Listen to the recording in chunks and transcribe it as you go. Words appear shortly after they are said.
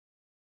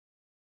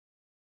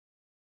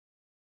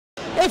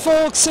Hey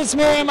folks, it's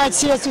Miriam at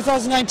CS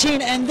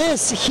 2019, and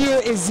this here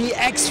is the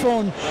X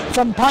phone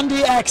from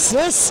Pundi X.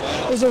 This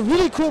is a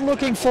really cool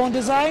looking phone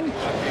design.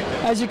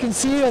 As you can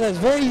see, it's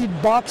very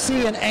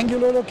boxy and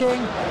angular looking.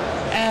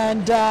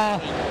 And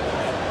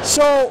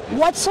so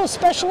what's so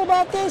special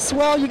about this?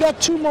 Well, you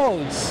got two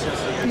modes.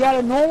 You got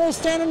a normal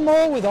standard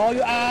mode with all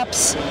your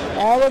apps,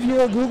 all of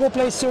your Google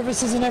Play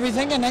services and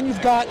everything, and then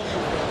you've got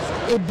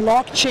a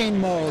blockchain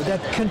mode that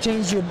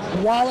contains your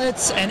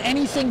wallets and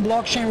anything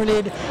blockchain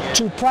related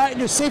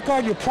to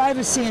safeguard your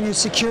privacy and your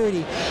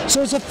security.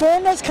 So it's a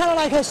phone that's kind of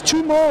like has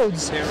two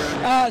modes.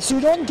 So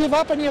you don't give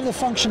up any of the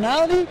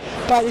functionality,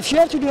 but if you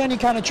have to do any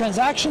kind of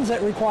transactions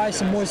that require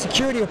some more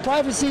security or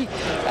privacy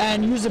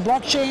and use the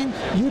blockchain,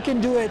 you can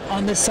do it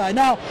on this side.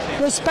 Now,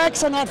 the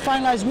specs are not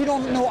finalized. We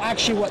don't know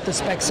actually what the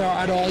specs are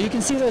at all. You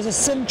can see there's a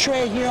SIM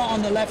tray here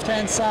on the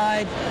left-hand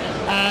side,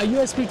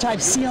 USB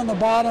Type-C on the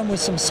bottom with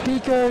some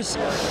speakers.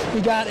 We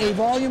got a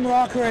volume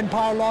rocker and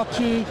power lock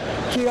key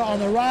here on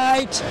the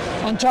right.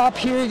 On top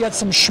here you got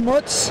some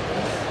schmutz.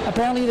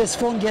 Apparently this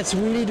phone gets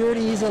really dirty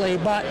easily,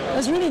 but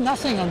there's really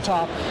nothing on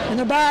top. In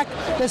the back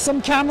there's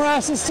some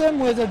camera system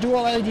with a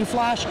dual LED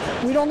flash.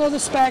 We don't know the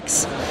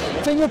specs.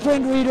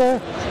 Fingerprint reader.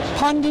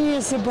 Pundi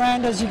is the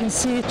brand, as you can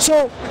see.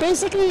 So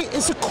basically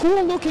it's a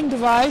cool looking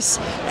device,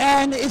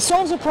 and it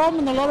solves a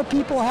problem that a lot of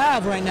people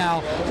have right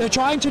now. They're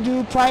trying to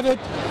do private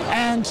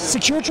and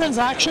secure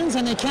transactions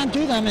and they can't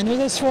do them, and with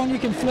this phone you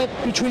can flip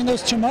between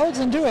those two modes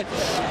and do it.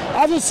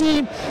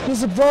 Obviously this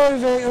is a very,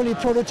 very early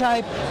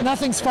prototype.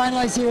 Nothing's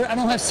finalized here. I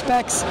don't have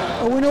specs,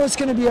 but we know it's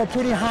going to be a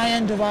pretty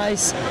high-end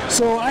device.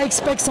 So I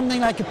expect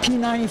something like a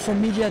P90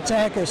 from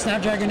MediaTek or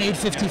Snapdragon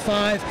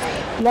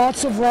 855.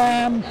 Lots of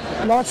RAM,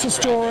 lots of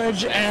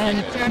storage, and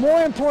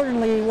more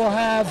importantly we'll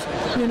have,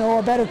 you know,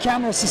 a better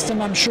camera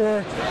system, I'm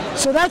sure.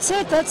 So that's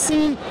it. That's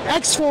the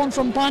X phone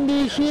from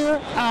Pundi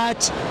here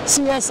at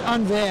CS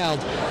Unveiled.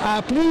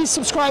 Please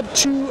subscribe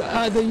to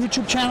the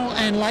YouTube channel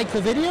and like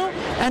the video,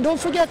 and don't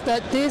forget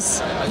that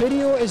this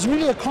video is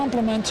really a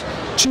compliment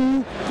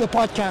to the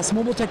podcast,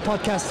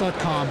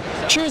 mobiletechpodcast.com.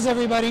 Cheers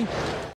everybody.